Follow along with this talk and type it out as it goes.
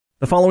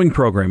The following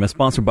program is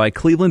sponsored by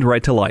Cleveland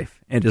Right to Life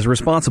and is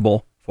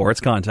responsible for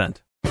its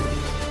content.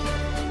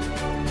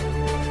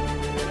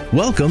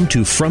 Welcome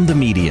to From the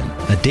Median,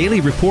 a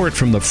daily report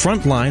from the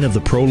front line of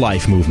the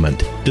pro-life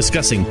movement,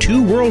 discussing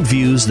two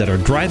worldviews that are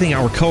driving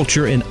our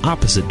culture in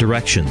opposite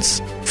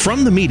directions.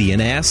 From the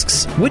Median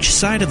asks, which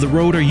side of the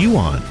road are you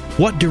on?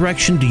 What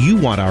direction do you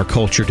want our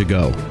culture to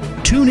go?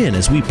 Tune in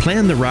as we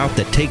plan the route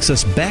that takes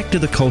us back to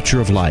the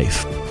culture of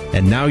life.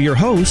 And now your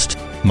host,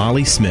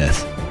 Molly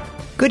Smith.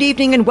 Good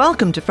evening and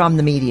welcome to From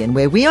the Median,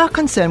 where we are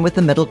concerned with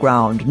the middle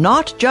ground,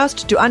 not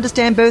just to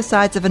understand both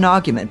sides of an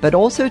argument, but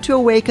also to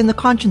awaken the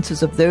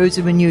consciences of those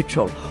who are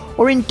neutral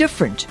or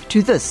indifferent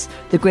to this,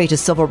 the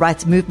greatest civil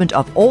rights movement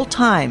of all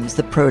times,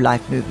 the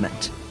pro-life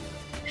movement.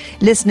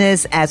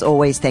 Listeners, as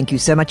always, thank you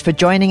so much for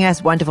joining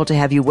us. Wonderful to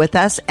have you with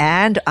us.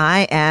 And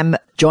I am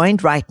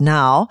joined right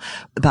now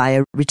by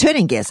a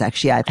returning guest.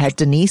 Actually, I've had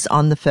Denise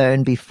on the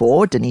phone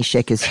before. Denise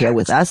Sheck is here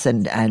with us,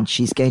 and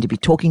she's going to be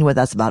talking with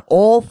us about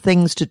all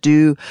things to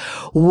do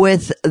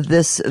with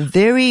this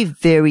very,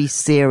 very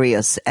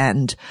serious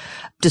and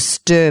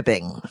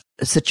disturbing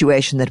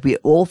situation that we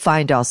all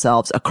find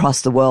ourselves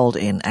across the world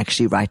in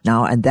actually right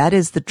now, and that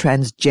is the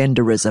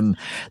transgenderism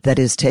that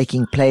is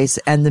taking place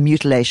and the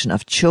mutilation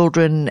of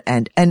children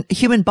and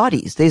human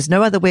bodies. There's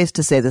no other ways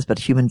to say this but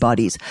human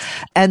bodies.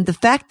 And the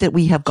fact that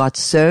we have got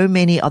so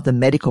many of the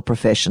medical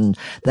profession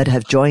that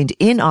have joined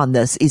in on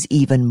this is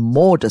even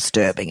more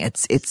disturbing.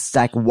 It's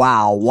like,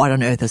 wow, what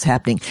on earth is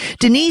happening?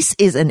 Denise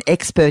is an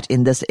expert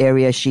in this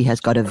area. She has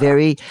got a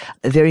very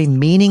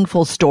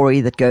meaningful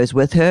story that goes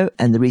with her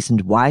and the reason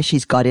why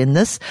she's got in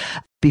this.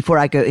 Before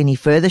I go any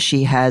further,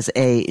 she has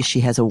a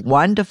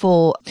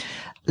wonderful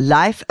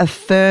life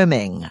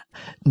affirming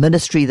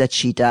ministry that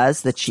she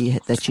does, that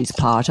she's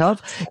part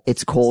of.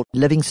 It's called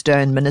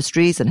Livingstone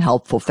Ministries and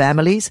Help for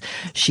Families.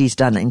 She's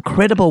done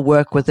incredible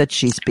work with it.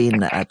 She's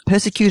been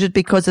persecuted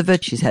because of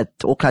it. She's had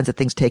all kinds of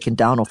things taken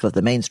down off of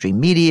the mainstream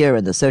media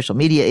and the social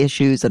media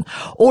issues and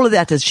all of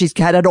that. She's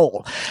had it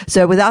all.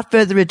 So without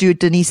further ado,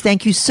 Denise,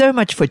 thank you so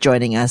much for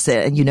joining us.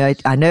 And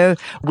I know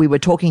we were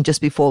talking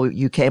just before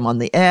you came on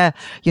the air.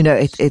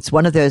 It's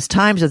one of those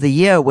times of the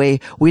year where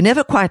we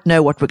never quite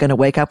know what we're going to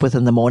wake up with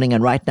in the morning.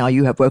 And right now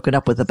you have woken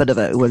up with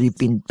you've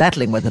been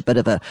battling with a bit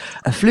of a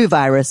flu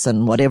virus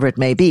and whatever it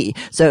may be.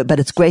 So, but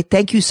it's great.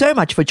 Thank you so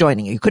much for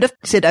joining. You could have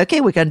said,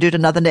 okay, we're going to do it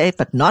another day,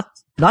 but not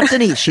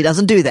Denise. She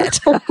doesn't do that.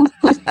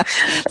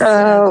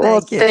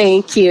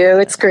 Thank you.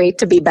 It's great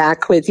to be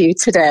back with you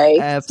today.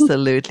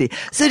 Absolutely.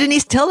 So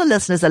Denise, tell the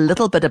listeners a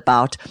little bit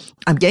about,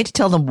 I'm going to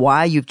tell them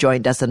why you've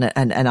joined us and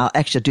I'll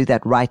actually do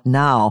that right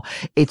now.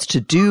 It's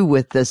to do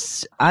with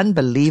this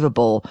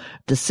unbelievable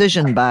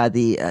decision by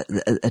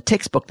a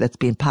textbook that's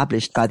been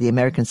published by the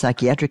American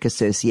Psychiatric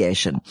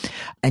Association.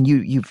 And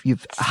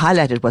you've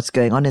highlighted what's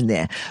going on in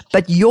there.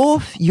 But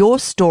your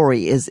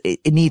story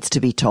it needs to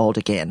be told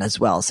again as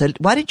well. So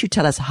why don't you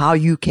tell us how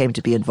you came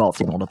to be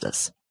involved in all of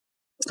this?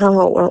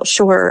 Oh, well,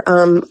 sure.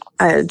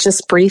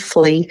 Just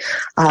briefly,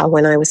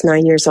 when I was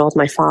 9 years old,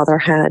 my father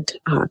had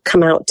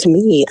come out to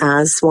me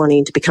as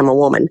wanting to become a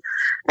woman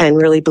and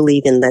really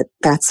believing that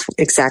that's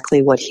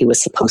exactly what he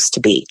was supposed to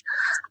be,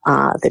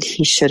 that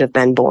he should have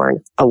been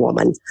born a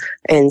woman.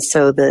 And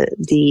so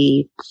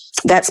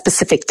that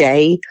specific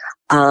day,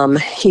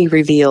 he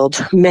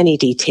revealed many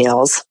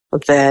details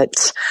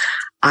that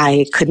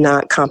I could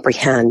not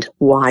comprehend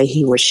why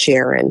he was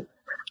sharing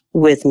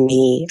with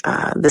me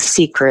the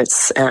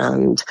secrets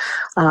and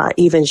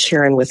even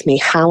sharing with me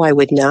how I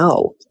would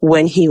know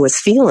when he was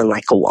feeling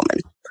like a woman,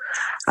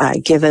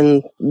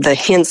 given the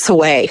hints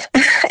away.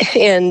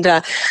 And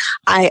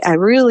I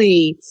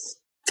really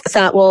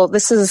thought, well,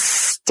 this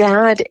is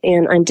Dad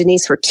and I'm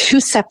Denise. We're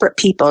two separate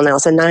people. Now,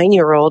 as a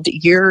 9-year-old,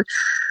 you're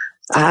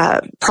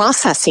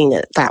processing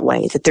it that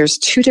way, that there's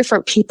two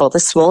different people.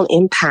 This won't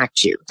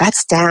impact you.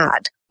 That's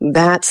Dad.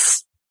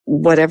 That's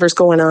whatever's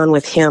going on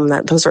with him,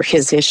 those are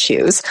his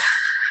issues.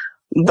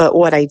 But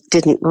what I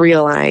didn't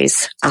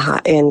realize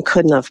and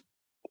couldn't have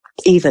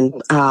even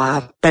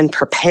been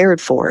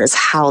prepared for is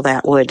how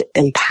that would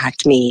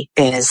impact me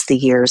as the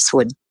years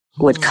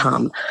would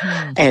come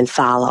and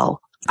follow.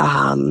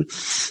 By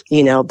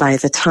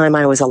the time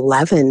I was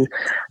 11,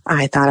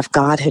 I thought if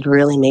God had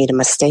really made a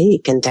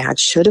mistake and Dad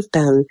should have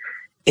been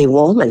a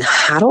woman,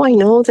 how do I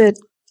know that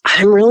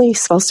I'm really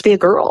supposed to be a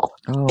girl?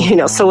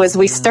 So as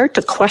we start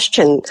to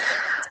question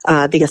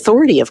the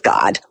authority of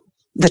God,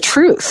 the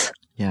truth,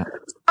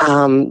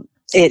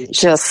 it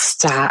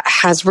just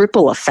has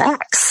ripple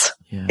effects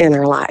in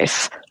our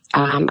life.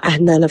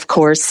 And then, of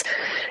course,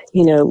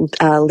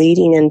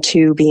 leading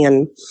into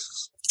being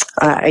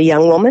a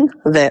young woman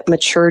that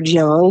matured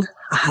young,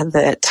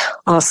 that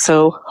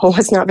also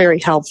was not very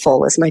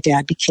helpful as my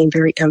dad became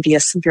very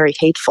envious and very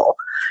hateful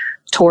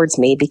towards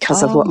me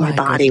because of what my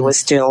body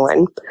was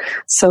doing.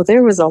 So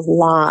there was a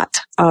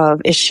lot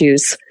of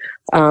issues,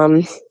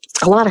 a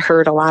lot of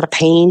hurt, a lot of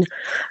pain,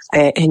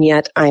 and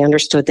yet I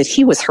understood that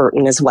he was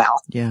hurting as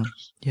well. Yeah.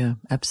 Yeah,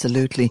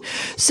 absolutely.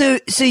 So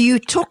you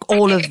took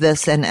all of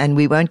this and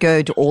we won't go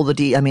into all the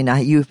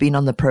you've been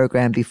on the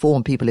program before,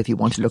 and people, if you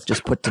want to look,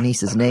 just put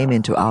Denise's name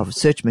into our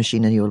search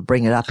machine and you'll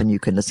bring it up and you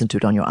can listen to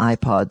it on your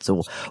iPods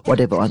or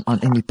whatever on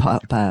any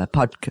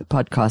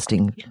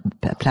podcasting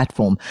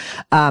platform.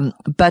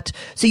 But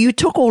so you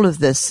took all of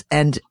this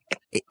and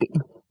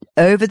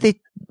over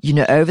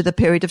the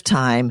period of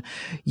time,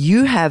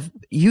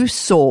 you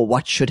saw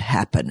what should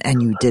happen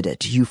and you did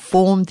it. You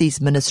formed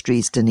these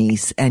ministries,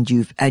 Denise, and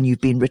you've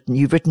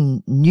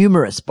written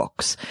numerous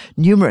books.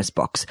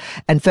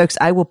 And folks,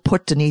 I will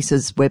put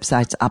Denise's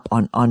websites up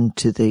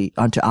onto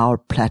our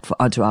platform,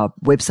 onto our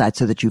website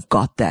so that you've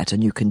got that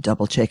and you can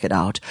double check it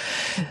out.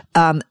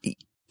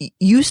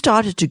 You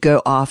started to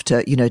go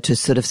after, to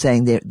sort of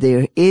saying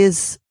there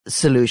is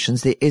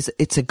solutions.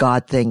 It's a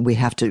God thing. We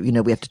have to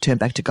turn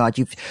back to God.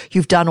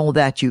 You've done all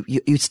that.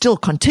 You still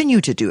continue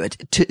to do it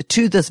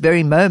to this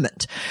very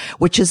moment,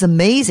 which is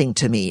amazing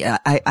to me.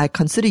 I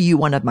consider you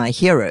one of my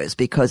heroes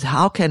because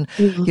how can,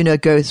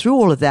 go through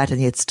all of that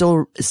and yet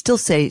still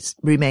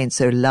remain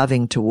so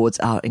loving towards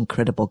our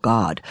incredible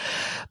God.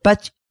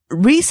 But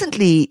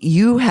recently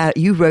you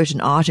wrote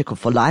an article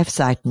for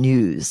LifeSite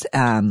News,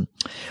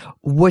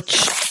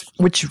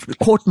 which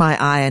caught my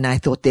eye, and I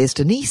thought, there's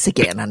Denise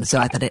again. And so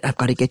I thought, I've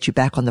got to get you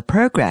back on the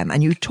program.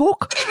 And you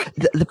talk,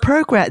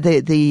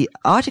 the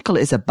article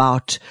is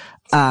about,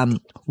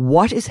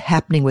 what is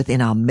happening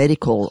within our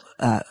medical,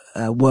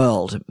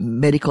 world,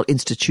 medical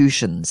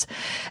institutions.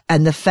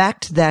 And the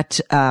fact that,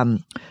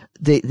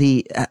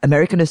 the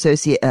American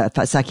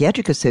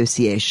Psychiatric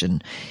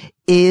Association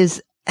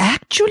is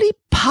actually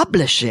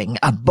publishing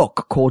a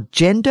book called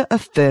Gender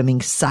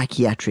Affirming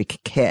Psychiatric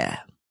Care.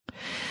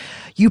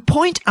 You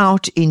point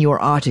out in your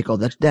article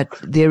that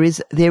there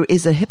is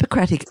a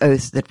Hippocratic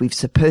oath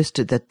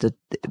that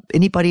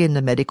anybody in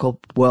the medical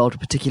world,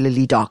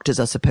 particularly doctors,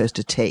 are supposed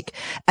to take.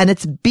 And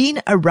it's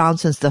been around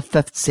since the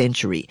 5th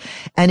century.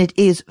 And it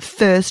is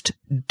first,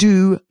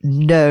 do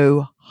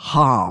no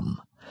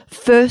harm.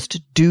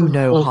 First, do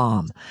no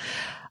harm.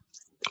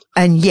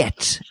 And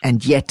yet,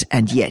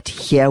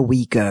 here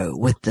we go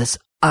with this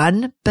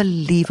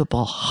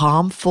unbelievable,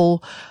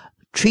 harmful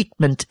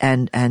treatment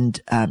and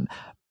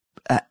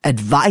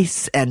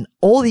advice and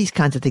all these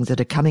kinds of things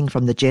that are coming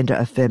from the gender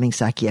affirming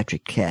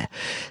psychiatric care.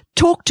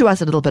 Talk to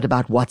us a little bit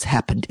about what's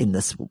happened in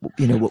this,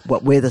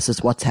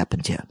 what's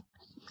happened here.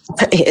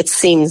 It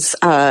seems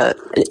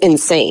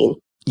insane.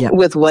 Yeah.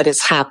 With what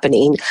is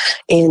happening.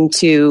 And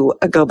to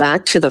go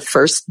back to the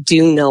first,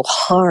 do no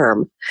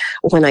harm.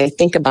 When I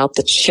think about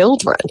the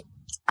children,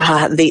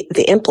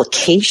 the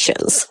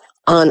implications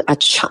on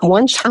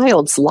one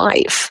child's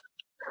life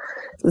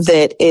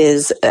that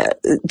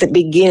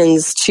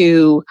begins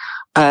to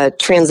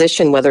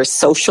transition, whether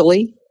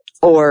socially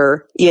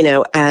or,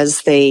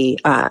 as they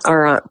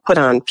are put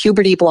on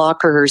puberty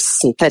blockers,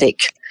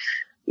 synthetic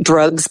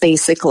drugs,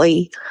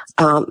 basically.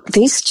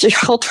 These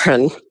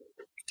children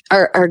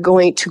are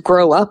going to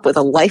grow up with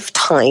a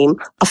lifetime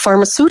of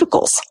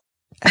pharmaceuticals.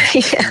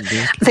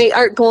 They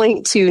are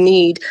going to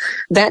need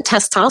that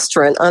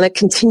testosterone on a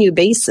continued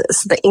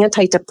basis, the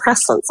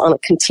antidepressants on a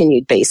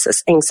continued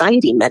basis,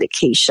 anxiety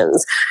medications,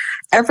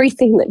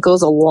 everything that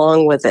goes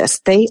along with this.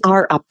 They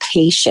are a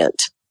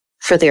patient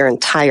for their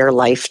entire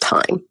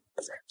lifetime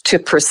to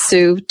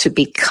pursue, to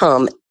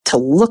become, to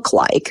look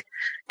like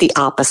the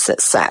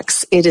opposite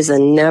sex. It is a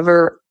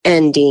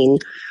never-ending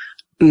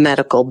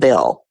medical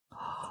bill.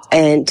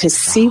 And to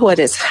see what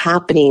is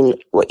happening,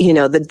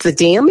 the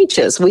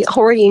damages, we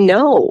already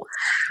know,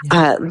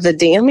 the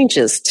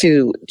damages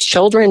to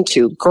children,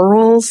 to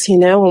girls,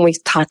 when we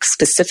talk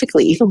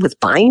specifically, even with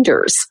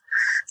binders.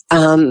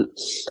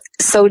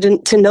 So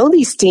to know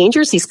these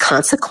dangers, these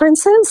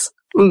consequences,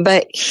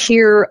 but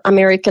here,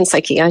 American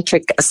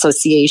Psychiatric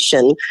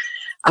Association,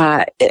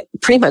 it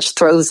pretty much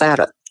throws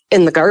that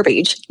in the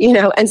garbage,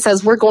 and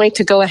says, we're going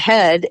to go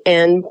ahead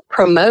and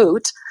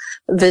promote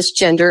this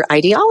gender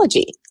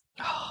ideology.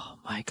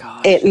 My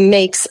God. It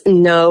makes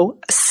no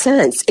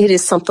sense. It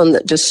is something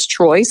that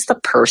destroys the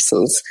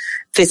person's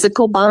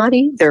physical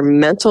body, their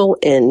mental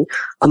and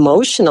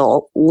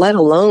emotional, let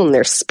alone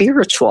their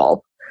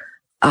spiritual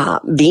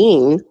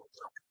being,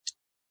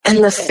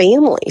 and the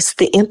families,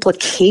 the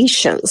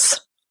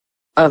implications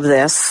of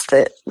this,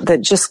 that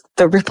just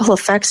the ripple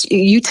effects.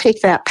 You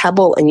take that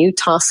pebble and you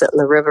toss it in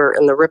the river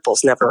and the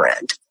ripples never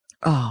end.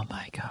 Oh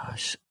my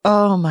gosh.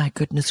 Oh my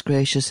goodness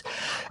gracious.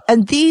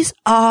 And this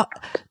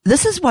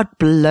is what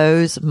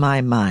blows my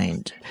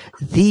mind.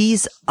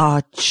 These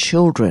are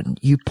children.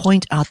 You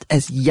point out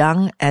as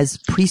young as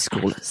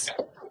preschoolers.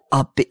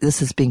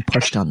 This is being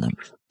pushed on them.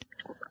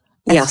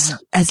 Yes.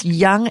 As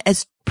young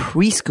as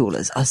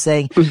preschoolers are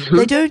saying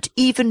they don't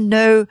even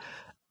know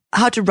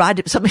how to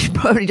ride. Some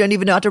probably don't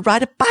even know how to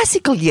ride a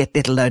bicycle yet,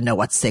 let alone know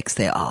what sex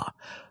they are.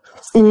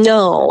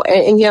 No,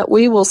 and yet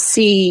we will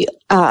see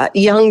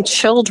young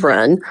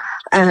children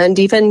and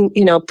even,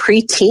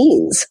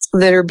 preteens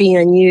that are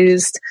being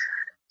used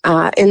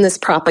in this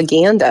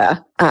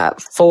propaganda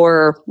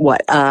for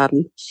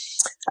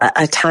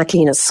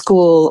attacking a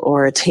school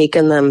or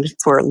taking them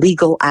for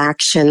legal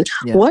action.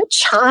 Yeah. What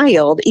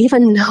child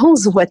even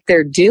knows what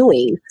they're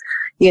doing?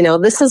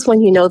 This is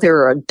when there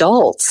are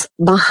adults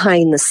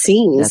behind the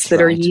scenes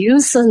that are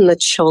using the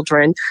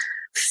children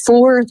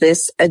for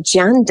this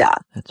agenda.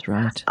 That's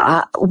right.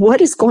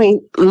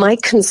 My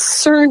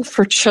concern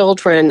for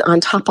children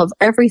on top of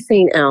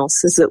everything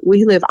else is that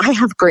I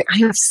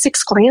have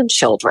 6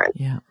 grandchildren.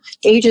 Yeah.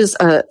 Ages,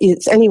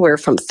 it's anywhere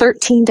from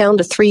 13 down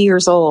to 3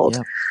 years old.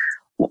 Yeah.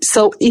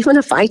 So even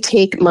if I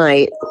take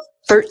my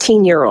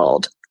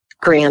 13-year-old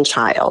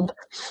grandchild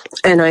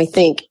and I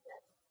think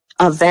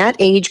of that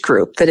age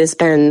group that has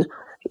been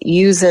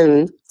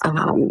using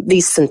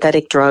these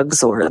synthetic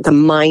drugs or the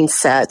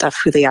mindset of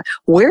who they are,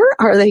 where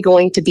are they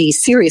going to be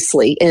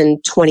seriously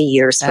in 20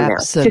 years from now,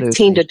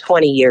 15 to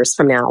 20 years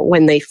from now,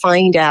 when they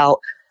find out,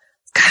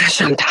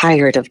 gosh, I'm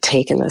tired of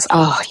taking this.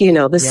 Oh,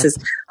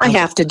 I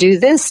have to do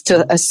this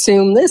to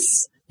assume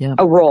this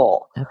a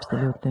role.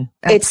 Absolutely.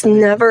 It's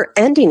never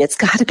ending. It's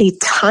got to be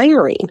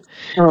tiring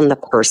on the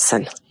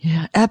person.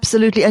 Yeah,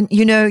 absolutely. And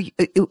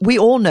we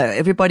all know,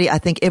 I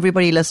think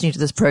everybody listening to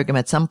this program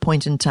at some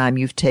point in time,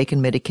 you've taken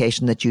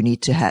medication that you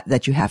need to have,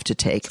 that you have to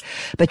take.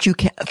 But you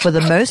can, for the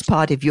most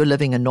part, if you're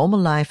living a normal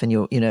life and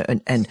you're,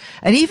 and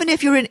even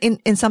if you're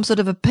in some sort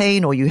of a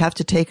pain or you have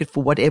to take it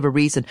for whatever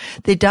reason,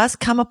 there does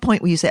come a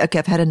point where you say, okay,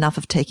 I've had enough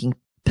of taking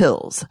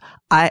pills.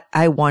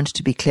 I want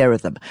to be clear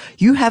of them.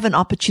 You have an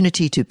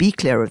opportunity to be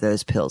clear of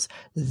those pills.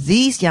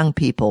 These young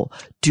people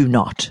do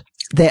not.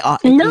 They are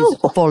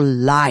for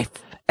life,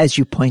 as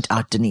you point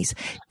out, Denise.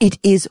 It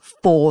is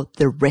for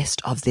the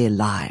rest of their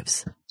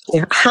lives.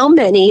 Yeah. How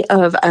many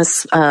of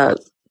us,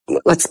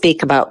 let's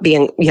speak about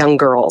being young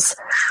girls,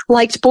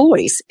 liked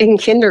boys in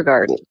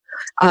kindergarten?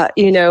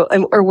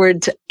 Or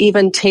would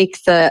even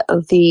take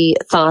the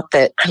thought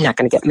that I'm not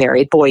going to get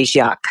married. Boys,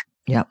 yuck.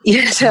 Yeah.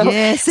 Yes,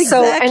 exactly.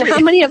 So, and how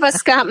many of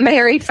us got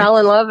married, fell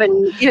in love,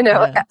 and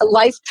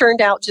life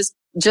turned out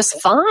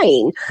just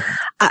fine.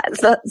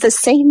 The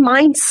same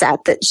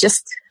mindset that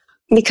just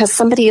because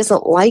somebody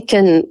isn't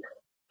liking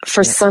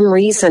for some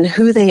reason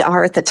who they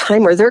are at the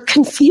time, or they're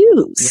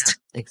confused.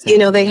 Yeah,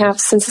 exactly. They have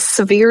some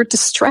severe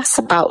distress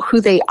about who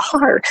they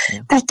are. Yeah.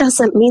 That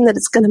doesn't mean that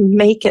it's going to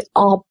make it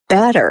all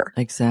better.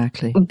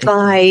 Exactly.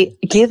 By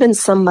giving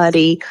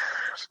somebody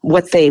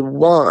what they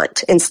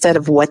want instead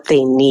of what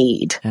they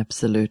need.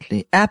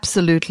 Absolutely.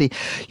 Absolutely.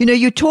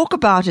 You talk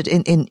about it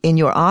in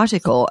your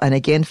article. And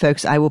again,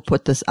 folks, I will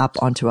put this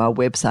up onto our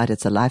website.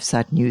 It's a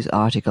LifeSite News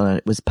article and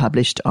it was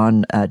published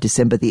on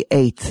December the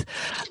 8th.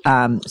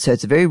 So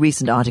it's a very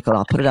recent article.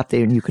 I'll put it up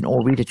there and you can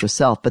all read it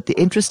yourself. But the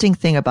interesting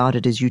thing about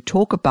it is you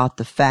talk about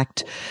the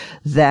fact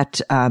that,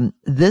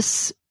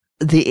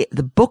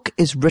 the book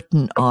is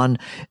written on,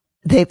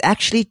 they've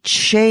actually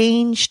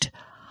changed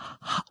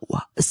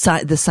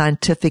the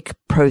scientific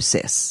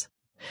process.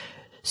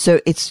 So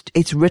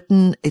it's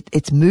written,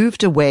 it's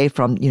moved away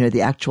from,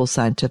 the actual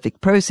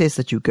scientific process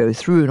that you go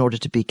through in order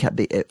to be,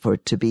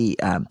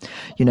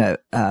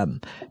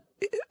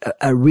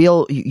 a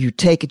real, you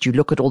take it, you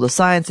look at all the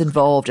science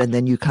involved, and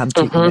then you come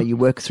to, you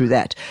work through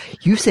that.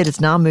 You said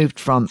it's now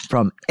moved from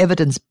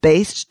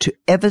evidence-based to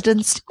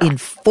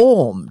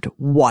evidence-informed.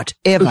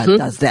 Whatever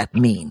does that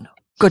mean?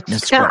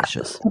 Goodness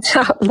gracious.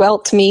 Well,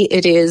 to me,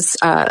 it is,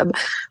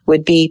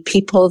 would be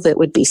people that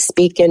would be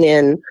speaking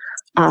in,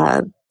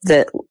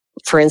 that,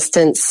 for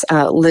instance,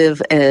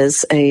 live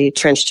as a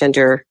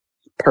transgender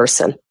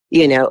person,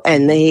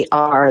 and they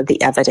are the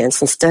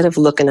evidence. Instead of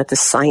looking at the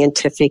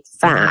scientific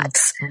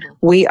facts,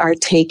 we are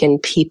taking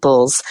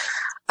people's,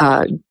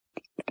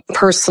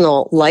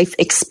 personal life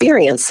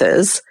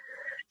experiences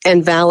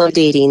and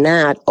validating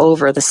that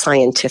over the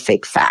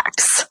scientific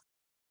facts.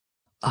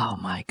 Oh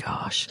my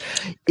gosh.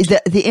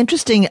 The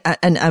interesting,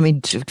 and I mean,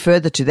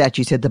 further to that,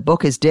 you said the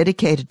book is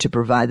dedicated to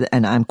provide,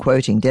 and I'm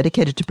quoting,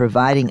 dedicated to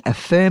providing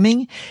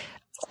affirming.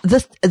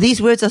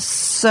 These words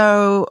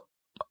are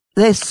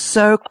they're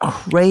so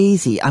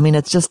crazy. I mean,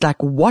 it's just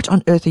like, what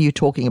on earth are you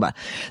talking about?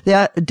 They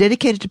are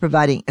dedicated to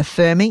providing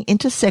affirming,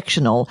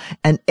 intersectional,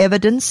 and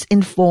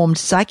evidence-informed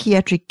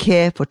psychiatric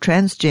care for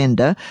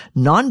transgender,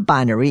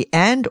 non-binary,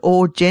 and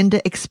or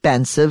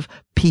gender-expansive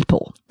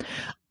people.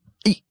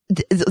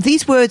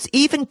 These words,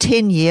 even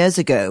 10 years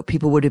ago,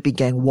 people would have been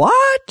going,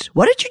 what?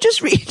 What did you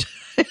just read?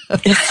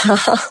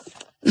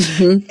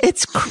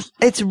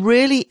 It's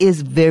really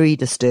is very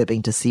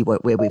disturbing to see where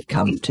we've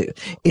come to.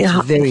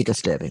 It's very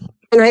disturbing.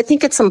 And I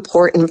think it's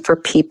important for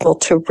people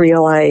to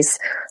realize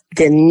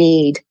the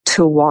need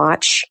to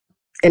watch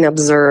and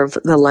observe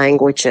the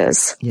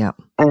languages. Yeah.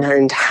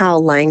 And how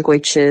the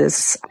language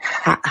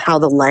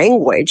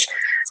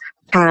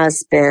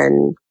has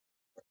been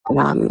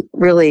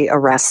really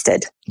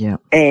arrested,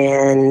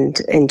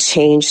 and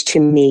changed to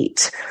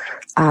meet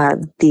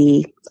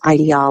the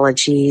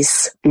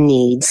ideology's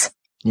needs,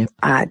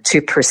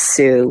 to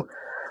pursue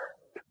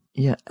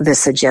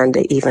this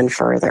agenda even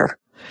further.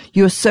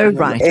 You're so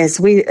right.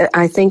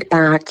 I think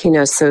back,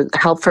 so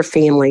Help for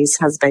Families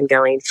has been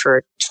going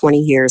for 20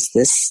 years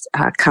this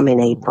coming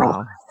April.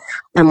 Wow.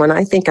 And when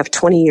I think of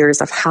 20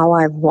 years of how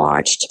I've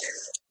watched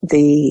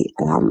the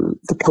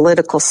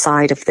political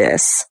side of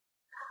this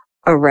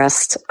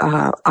arrest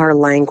our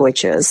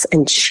languages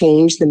and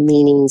change the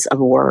meanings of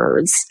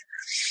words,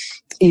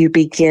 you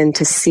begin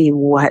to see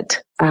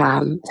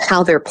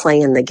how they're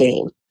playing the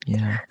game.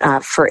 Yeah.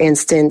 For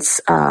instance,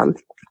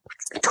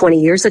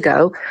 20 years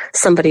ago,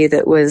 somebody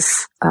that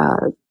was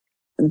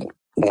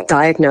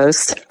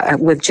diagnosed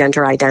with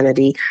gender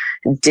identity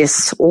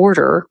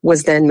disorder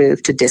was then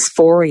moved to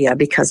dysphoria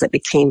because it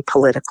became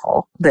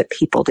political, that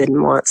people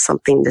didn't want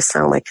something to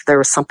sound like there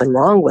was something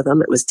wrong with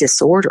them. It was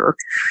disorder.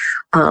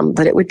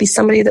 But it would be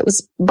somebody that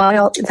was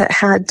that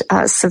had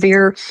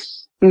severe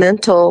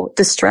mental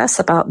distress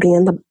about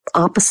being the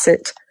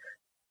opposite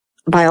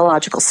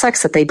biological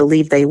sex that they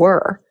believed they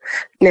were.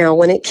 Now,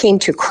 when it came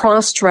to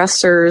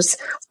cross-dressers,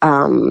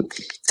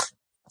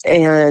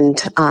 and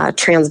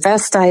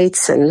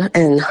transvestites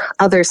and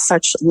other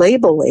such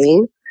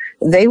labeling,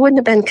 they wouldn't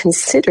have been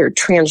considered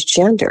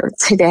transgender.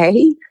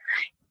 Today,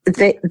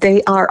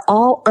 they are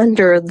all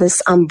under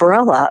this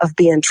umbrella of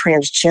being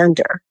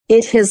transgender.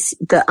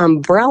 The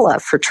umbrella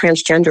for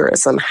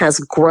transgenderism has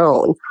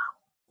grown.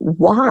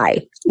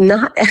 Why?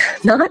 Not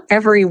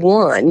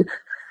everyone,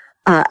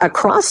 a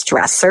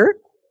cross-dresser,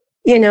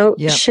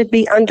 should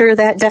be under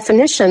that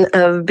definition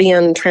of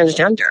being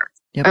transgender.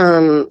 Yep.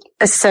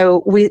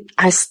 So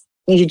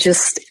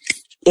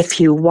if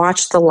you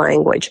watch the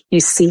language, you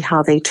see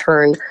how they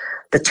turn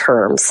the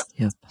terms.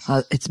 Yeah,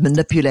 it's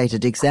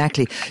manipulated,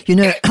 exactly.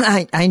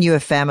 I knew a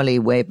family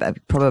way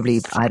back, probably,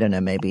 I don't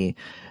know, maybe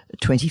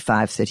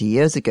 25, 30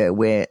 years ago,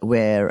 where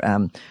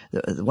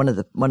one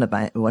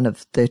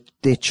of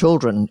their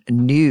children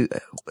knew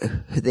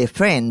their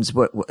friends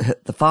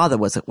the father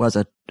was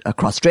a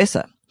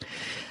cross-dresser,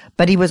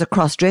 but he was a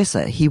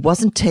cross-dresser. He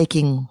wasn't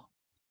taking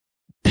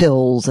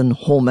pills and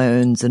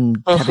hormones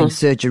and having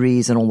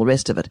surgeries and all the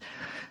rest of it.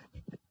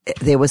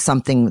 There was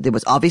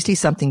obviously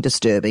something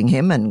disturbing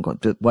him and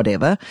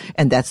whatever.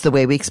 And that's the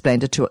way we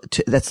explained it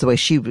that's the way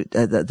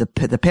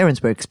the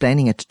parents were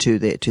explaining it to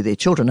their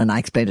children. And I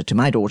explained it to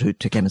my daughter who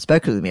came and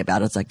spoke with me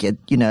about it. It's like,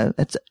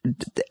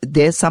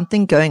 there's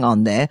something going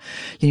on there.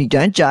 You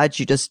don't judge.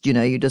 You just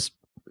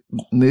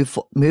move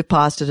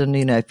past it. And,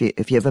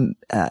 if you ever,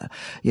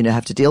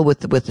 have to deal with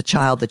the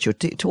child that you're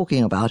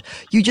talking about,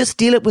 you just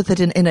deal with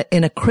it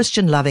in a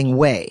Christian loving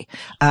way.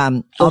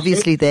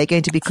 Obviously they're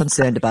going to be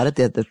concerned about it.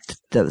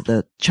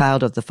 The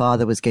child of the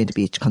father was going to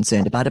be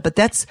concerned about it, but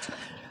that's,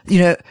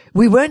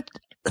 we weren't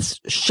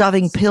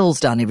shoving pills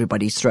down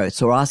everybody's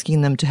throats or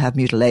asking them to have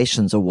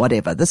mutilations or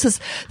whatever. This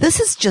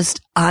is just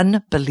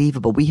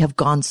unbelievable. We have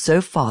gone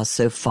so far,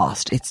 so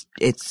fast.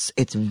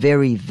 It's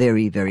very,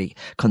 very, very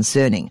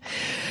concerning.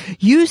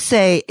 You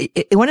say,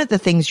 one of the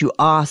things you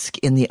ask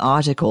in the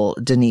article,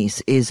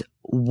 Denise, is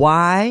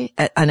why,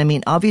 and I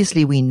mean,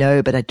 obviously we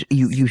know, but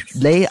you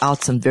lay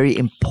out some very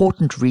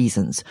important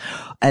reasons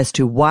as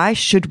to why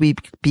should we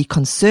be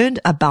concerned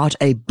about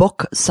a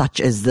book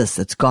such as this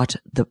that's got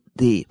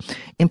the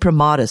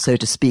imprimatur, so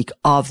to speak,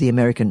 of the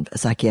American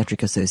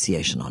Psychiatric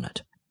Association on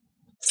it.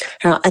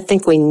 I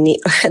think we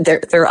need,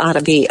 there ought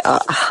to be a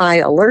high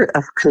alert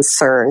of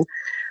concern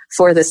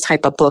for this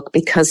type of book,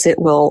 because it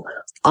will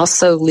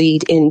also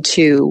lead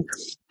into,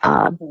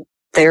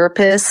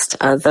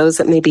 therapists, those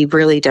that maybe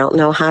really don't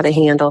know how to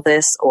handle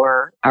this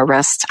or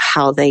arrest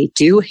how they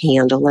do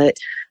handle it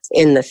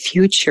in the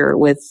future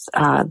with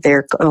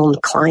their own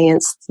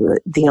clients,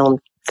 the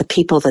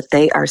people that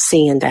they are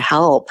seeing to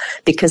help,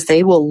 because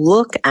they will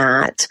look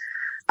at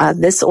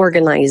this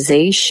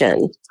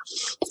organization,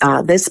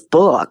 this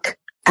book,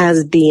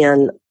 as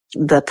being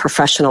the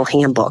professional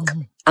handbook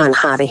on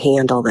how to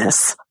handle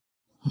this.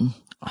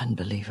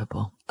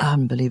 Unbelievable.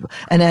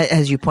 And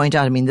as you point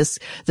out, I mean, this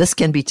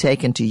can be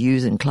taken to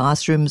use in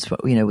classrooms,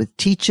 with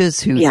teachers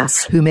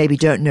who maybe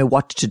don't know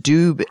what to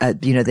do.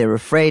 They're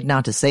afraid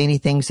now to say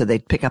anything. So they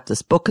pick up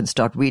this book and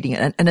start reading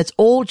it. And it's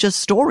all just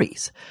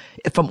stories.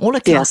 From all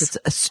accounts,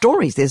 it's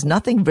stories. There's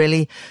nothing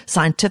really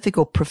scientific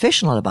or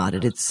professional about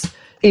it.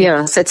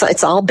 Yes,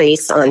 it's all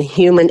based on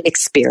human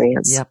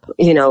experience,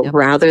 Yep.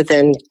 Rather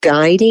than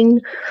guiding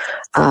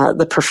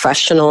the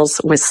professionals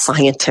with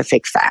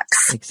scientific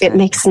facts. Exactly. It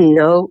makes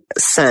no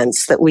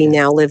sense that we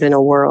now live in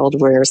a world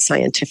where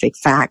scientific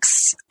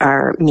facts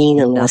are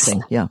meaningless.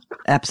 Nothing. Yeah,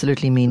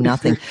 absolutely mean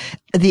nothing.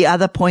 The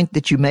other point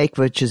that you make,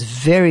 which is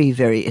very,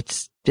 very,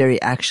 it's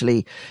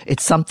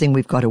something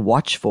we've got to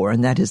watch for,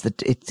 and that is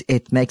that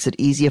it makes it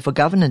easier for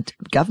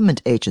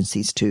government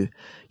agencies to,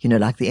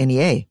 like the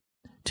NEA,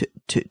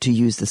 to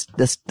use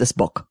this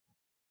book.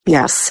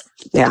 Yes.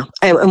 Yeah.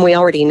 And we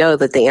already know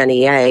that the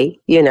NEA,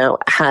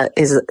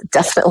 is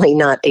definitely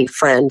not a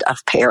friend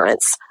of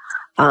parents.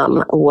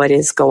 What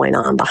is going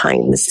on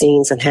behind the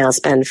scenes and has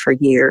been for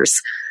years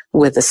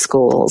with the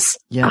schools.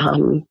 Yeah.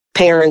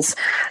 Parents,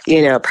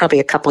 probably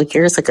a couple of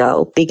years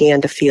ago began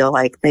to feel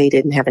like they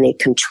didn't have any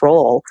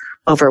control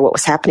over what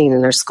was happening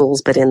in their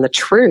schools. But in the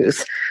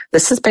truth,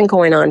 this has been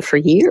going on for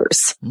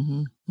years.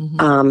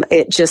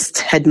 It just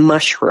had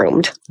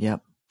mushroomed.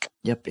 Yep,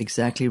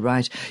 exactly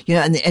right.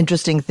 And the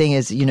interesting thing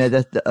is,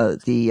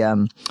 that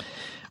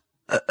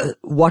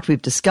what we're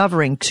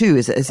discovering too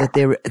is that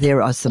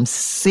there are some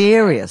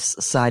serious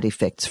side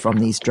effects from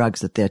these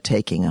drugs that they're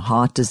taking,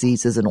 heart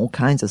diseases and all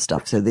kinds of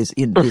stuff. So there's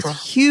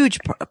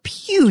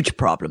huge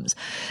problems.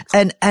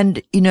 And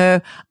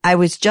I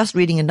was just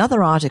reading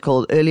another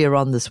article earlier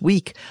on this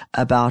week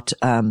about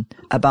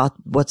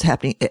what's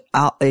happening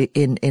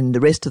in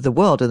the rest of the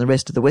world, in the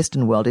rest of the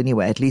Western world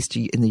anyway, at least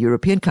in the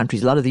European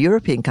countries. A lot of the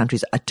European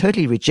countries are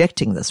totally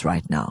rejecting this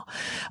right now.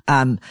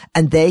 And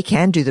they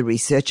can do the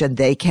research and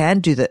they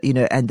can do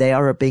and they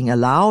are being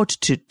allowed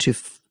to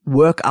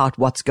work out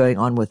what's going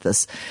on with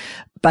this.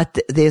 But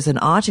there's an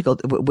article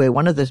where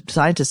one of the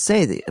scientists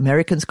say the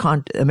American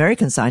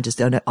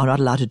scientists are not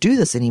allowed to do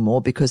this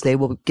anymore because they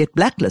will get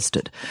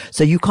blacklisted.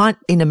 So you can't,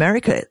 in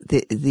America,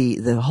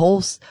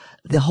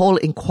 the whole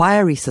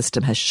inquiry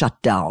system has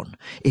shut down.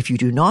 If you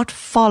do not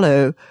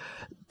follow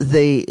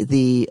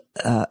the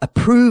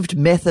approved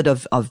method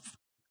of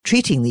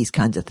treating these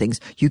kinds of things,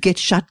 you get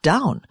shut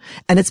down.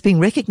 And it's being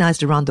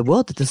recognized around the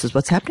world that this is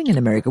what's happening in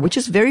America, which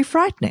is very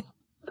frightening.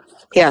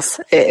 Yes,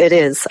 it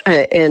is.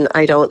 And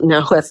I don't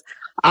know if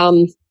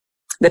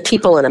the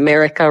people in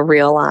America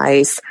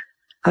realize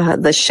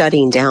the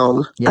shutting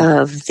down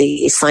of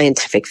the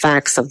scientific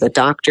facts of the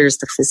doctors,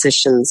 the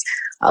physicians,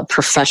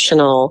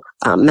 professional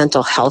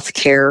mental health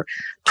care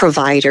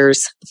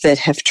providers that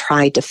have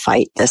tried to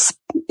fight this,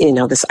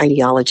 this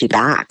ideology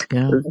back,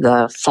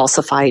 the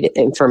falsified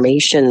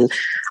information,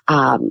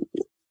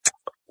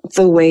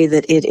 the way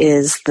that it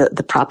is,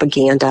 the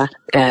propaganda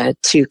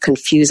to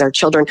confuse our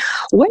children.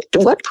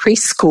 What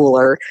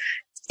preschooler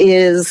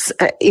is,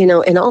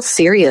 in all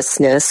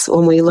seriousness,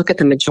 when we look at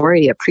the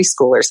majority of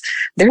preschoolers,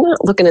 they're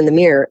not looking in the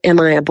mirror,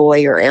 am I a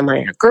boy or am I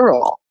a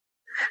girl?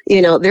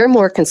 They're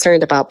more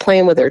concerned about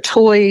playing with their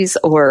toys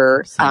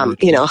or,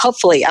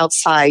 hopefully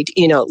outside,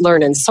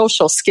 learning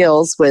social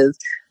skills with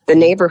the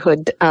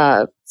neighborhood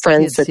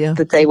friends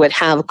that they would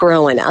have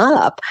growing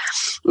up.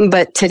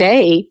 But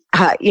today,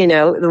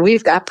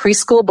 we've got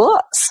preschool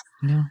books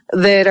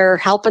that are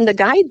helping to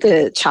guide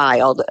the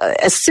child,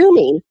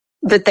 assuming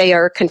that they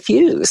are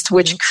confused,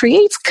 which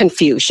creates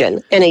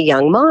confusion in a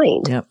young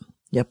mind.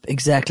 Yep,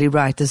 exactly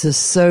right. This is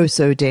so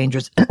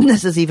dangerous.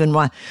 This is even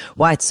why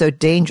it's so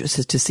dangerous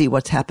is to see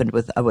what's happened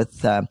with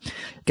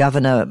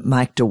Governor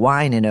Mike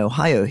DeWine in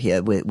Ohio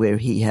here, where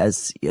he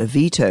has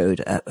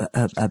vetoed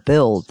a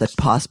bill that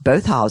passed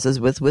both houses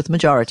with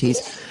majorities,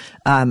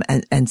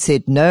 and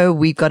said, no,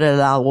 we've got to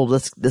allow all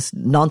this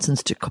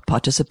nonsense to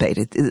participate.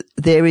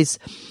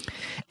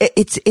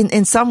 It's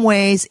in some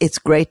ways, it's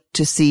great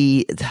to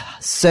see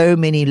so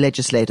many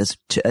legislators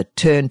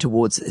turn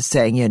towards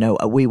saying,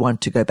 we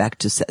want to go back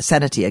to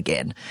sanity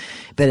again.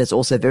 But it's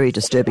also very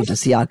disturbing to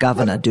see our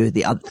governor go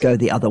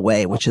the other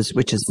way, which has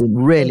been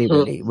really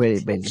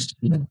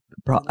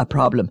a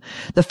problem.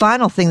 The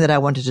final thing that I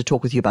wanted to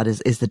talk with you about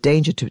is the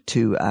danger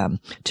to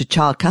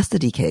child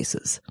custody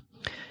cases.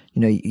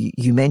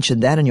 You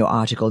mentioned that in your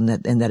article, and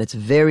that it's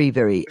very,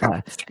 very,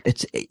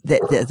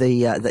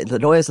 the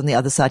lawyers on the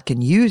other side can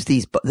use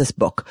this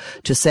book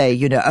to say,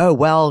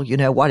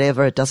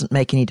 whatever, it doesn't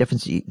make any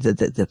difference.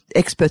 The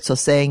experts are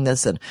saying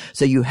this, and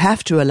so you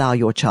have to allow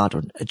your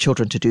children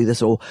to do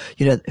this, or,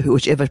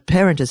 whichever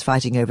parent is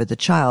fighting over the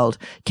child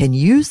can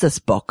use this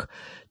book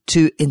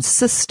to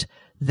insist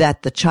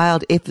that the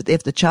child, if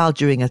the child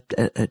during a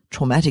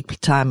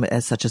traumatic time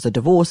such as a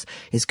divorce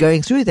is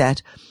going through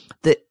that,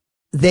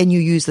 then you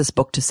use this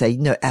book to say,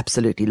 no,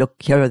 absolutely. Look,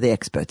 here are the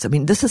experts. I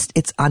mean,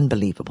 it's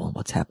unbelievable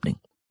what's happening.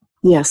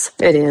 Yes,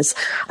 it is.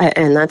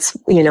 And that's,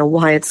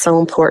 why it's so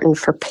important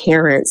for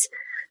parents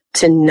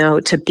to know,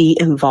 to be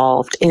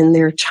involved in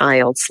their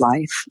child's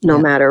life, no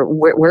matter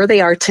where they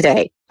are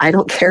today. I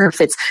don't care if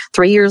it's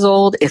 3 years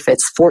old, if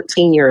it's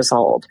 14 years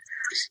old.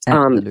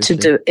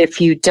 If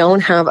you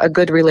don't have a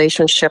good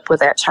relationship with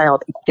that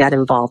child, get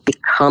involved,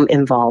 become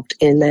involved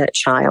in that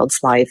child's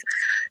life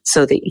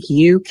so that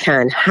you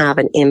can have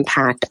an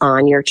impact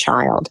on your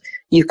child.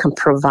 You can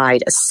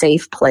provide a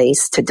safe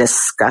place to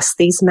discuss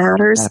these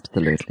matters.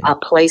 Absolutely. A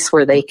place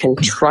where they can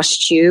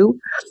trust you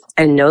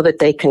and know that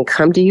they can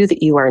come to you,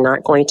 that you are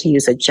not going to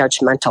use a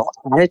judgmental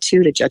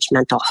attitude, a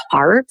judgmental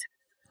heart,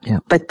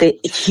 but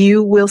that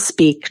you will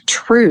speak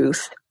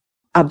truth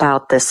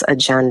about this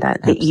agenda,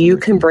 that you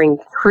can bring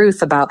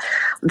truth about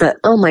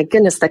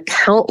the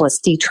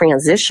countless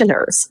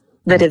detransitioners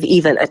that have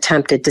even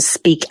attempted to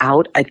speak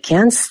out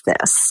against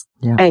this.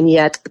 And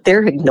yet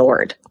they're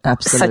ignored.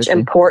 Absolutely. Such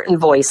important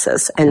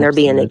voices, and they're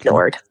being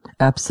ignored.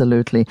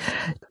 Absolutely.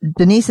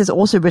 Denise has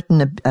also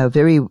written a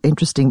very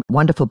interesting,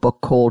 wonderful book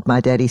called My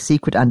Daddy's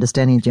Secret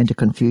Understanding Gender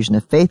Confusion,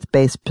 a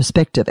faith-based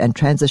perspective and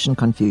transition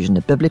confusion,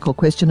 a biblical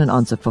question and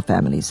answer for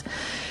families.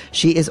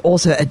 She is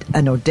also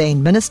an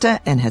ordained minister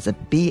and has a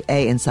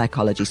BA in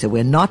psychology. So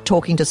we're not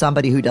talking to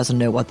somebody who doesn't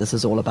know what this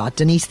is all about.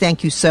 Denise,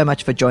 thank you so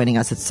much for joining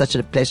us. It's such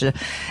a pleasure.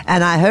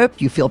 And I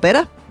hope you feel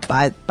better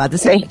by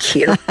this. Thank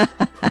you.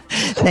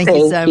 Thank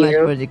you so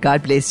much.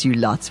 God bless you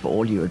lots for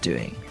all you're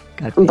doing.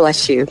 God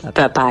bless you.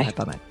 Bye-bye.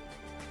 Bye-bye.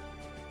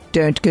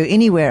 Don't go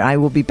anywhere. I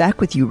will be back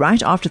with you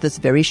right after this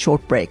very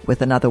short break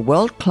with another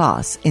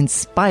world-class,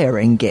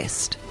 inspiring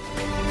guest.